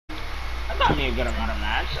got me a good amount of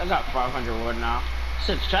match. I got 500 wood now.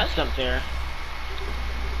 It's chest up there.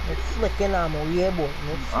 It's flicking ammo, yeah boy.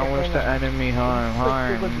 I wish the enemy harm.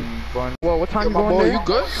 Well, what time you boy, going there? you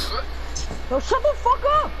good? Yo, shut the fuck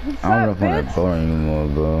up! You I don't know fat if I'm bitch! that boring anymore,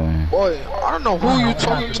 bro. Boy, I don't know who you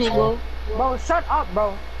talking to, bro. Bro, shut up,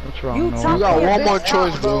 bro. What's wrong? You No? talk You got to your one more bitch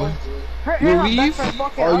choice, out, bro. Her You and her leave, best friend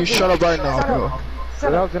fucking or you ugly. shut up right now, Shut bro. up. So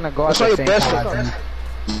Shut I up. was gonna go That's at why the your same best time. friend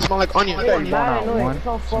smell like onion. You're One mad out annoying. one, Don't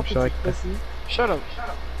some fuck shit with like you, that. pussy. Shut up.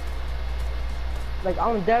 Like,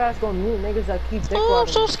 I'm dead ass gonna mute niggas that keep dick Oh, I'm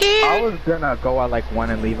riding so me. scared. I was gonna go at like 1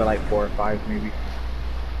 and leave at like 4 or 5 maybe.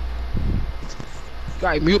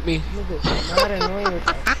 Guy, mute me. Niggas mad annoying with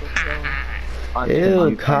that shit, bro.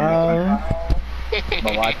 Ew, Kyle.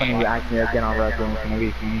 But why couldn't you ask me again on Red Room from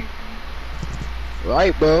week?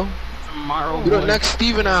 Right, bro. Tomorrow. You the next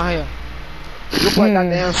Steven out here. You look like that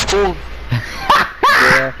damn spoon.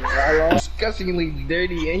 Yeah. Disgustingly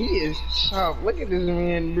dirty, and he is chopped. Look at this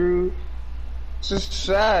man, bro. It's just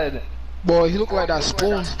sad. Boy, he look like that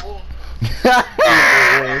spoon.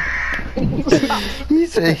 He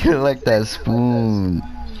said you look like that spoon.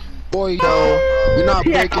 Boy, yo, you're not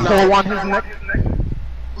breaking Hold out. on his neck.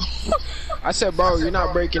 I said, bro, you're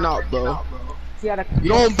not breaking out, bro. See how the You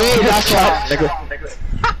don't bathe, that's why.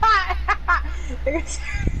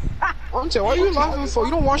 I'm saying, what are you laughing for?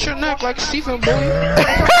 You don't wash your neck like Stephen, boy.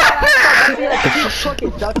 fucking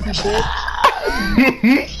ducky bitch.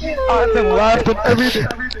 I've been laughing everything.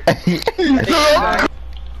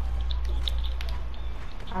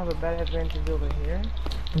 I have a better advantage over here.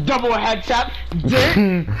 Double headshot. Dick.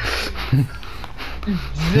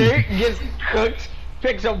 Dick gets cooked.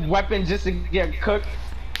 Picks up weapon just to get cooked.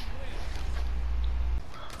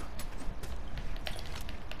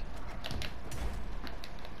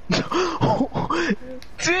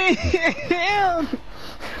 Damn!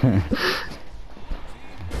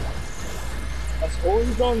 That's all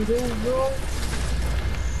you gonna do, bro.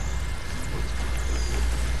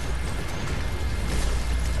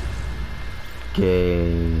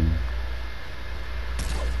 Okay.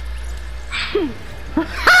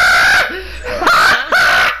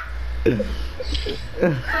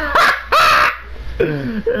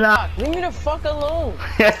 Leave me the fuck alone.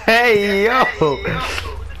 Hey, yo.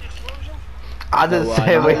 I just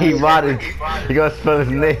said when he wanted, he gonna spell his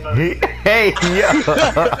name. Hey, yo.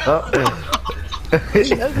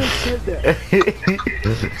 He never said that.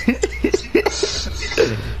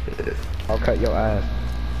 I'll cut your ass.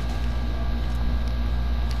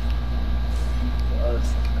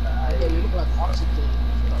 You look like oxygen.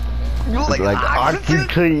 Look like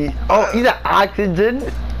oxygen. Oh, he's an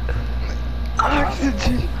oxygen?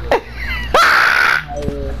 Oxygen!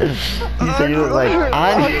 He said you look like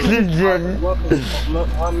oxygen.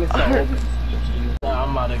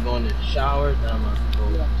 I'm about to go in the shower. Then I'm about to go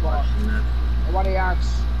wash the neck. Nobody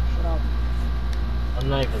asks. Shut up. I'm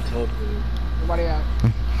not even talking. Nobody asks.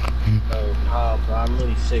 Bro, bro, I'm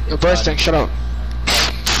really sick. Yo, first thing, shut up.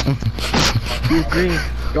 You green.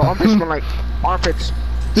 Yo, armpits smell like armpits.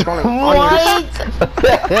 Smell like onions.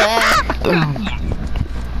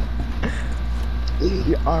 What?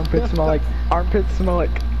 Your armpits smell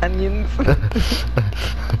like onions.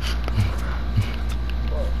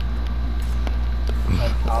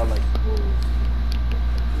 I like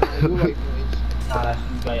You like boys. nah, that's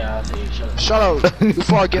you guys out there. Shut up. Shut up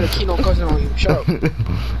before I get a Kino cousin on you. Shut up.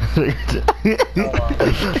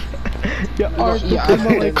 Your armpits Yeah,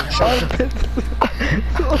 smell like armpits.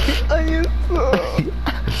 Smell like onions.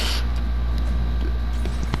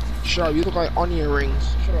 Shut up. You look like onion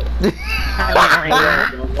rings. Shut up. You're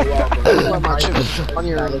You look like my chips.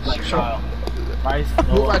 Onion rings. Shut up. Rice.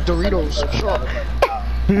 You look like Doritos. Shut up.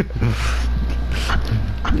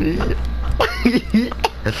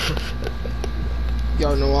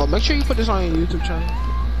 Yo, Noel, make sure you put this on your YouTube channel.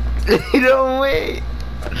 No way.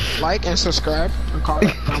 Like and subscribe and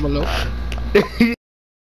comment down below.